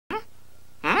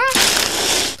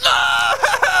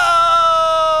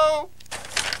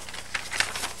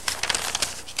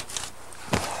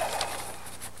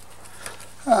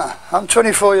I'm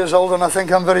 24 years old and I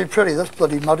think I'm very pretty. That's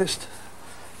bloody modest.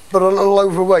 But a little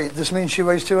overweight. This means she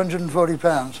weighs 240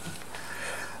 pounds.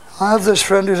 I have this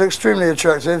friend who's extremely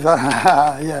attractive,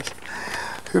 yes,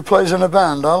 who plays in a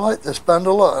band. I like this band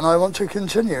a lot and I want to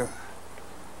continue.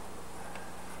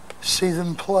 See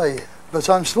them play. But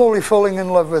I'm slowly falling in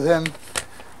love with him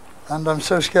and I'm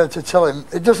so scared to tell him.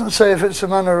 It doesn't say if it's a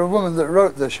man or a woman that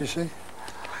wrote this, you see.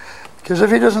 Because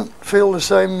if he doesn't feel the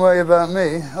same way about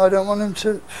me, I don't want him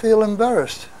to feel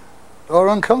embarrassed or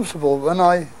uncomfortable when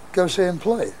I go see him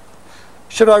play.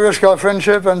 Should I risk our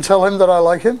friendship and tell him that I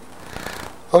like him?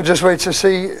 Or just wait to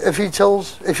see if he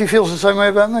feels the same way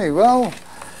about me? Well,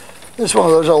 it's one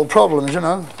of those old problems, you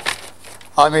know.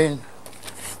 I mean,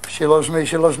 she loves me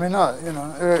not, you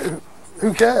know.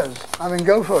 Who cares? I mean,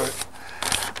 go for it.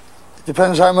 It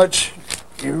depends how much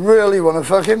you really want to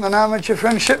fuck him and how much your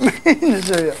friendship means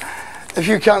to you. If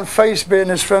you can't face being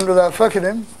his friend without fucking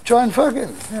him, try and fuck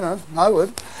him, you know. I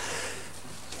would.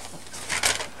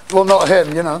 Well, not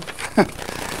him, you know.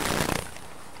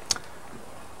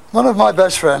 One of my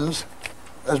best friends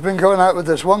has been going out with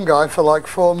this one guy for like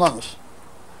 4 months.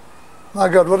 My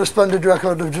God, what a splendid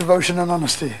record of devotion and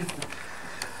honesty.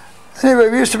 Anyway,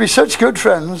 we used to be such good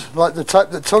friends, like the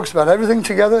type that talks about everything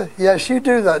together. Yes, you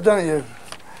do that, don't you?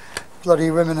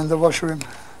 Bloody women in the washroom.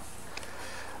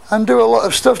 And do a lot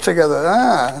of stuff together,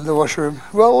 in the washroom.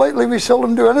 Well, lately we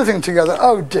seldom do anything together.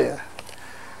 Oh dear.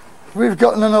 We've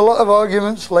gotten in a lot of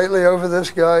arguments lately over this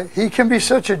guy. He can be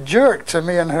such a jerk to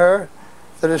me and her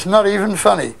that it's not even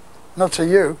funny. Not to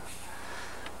you.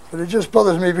 But it just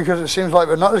bothers me because it seems like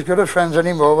we're not as good of friends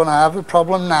anymore. When I have a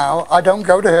problem now, I don't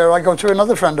go to her, I go to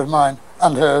another friend of mine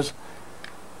and hers.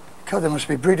 God, they must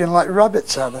be breeding like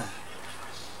rabbits out there.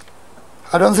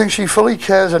 I don't think she fully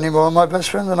cares anymore, my best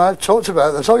friend and I have talked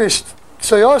about this. Oh,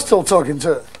 so you're still talking to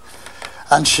her?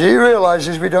 And she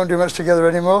realises we don't do much together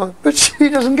anymore, but she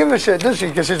doesn't give a shit, does she?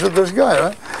 Because she's with this guy,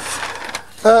 right?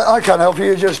 I can't help you,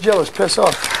 you're just jealous, piss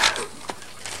off.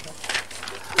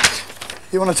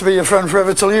 You want it to be your friend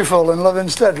forever till you fall in love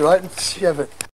instead, right? Shove it.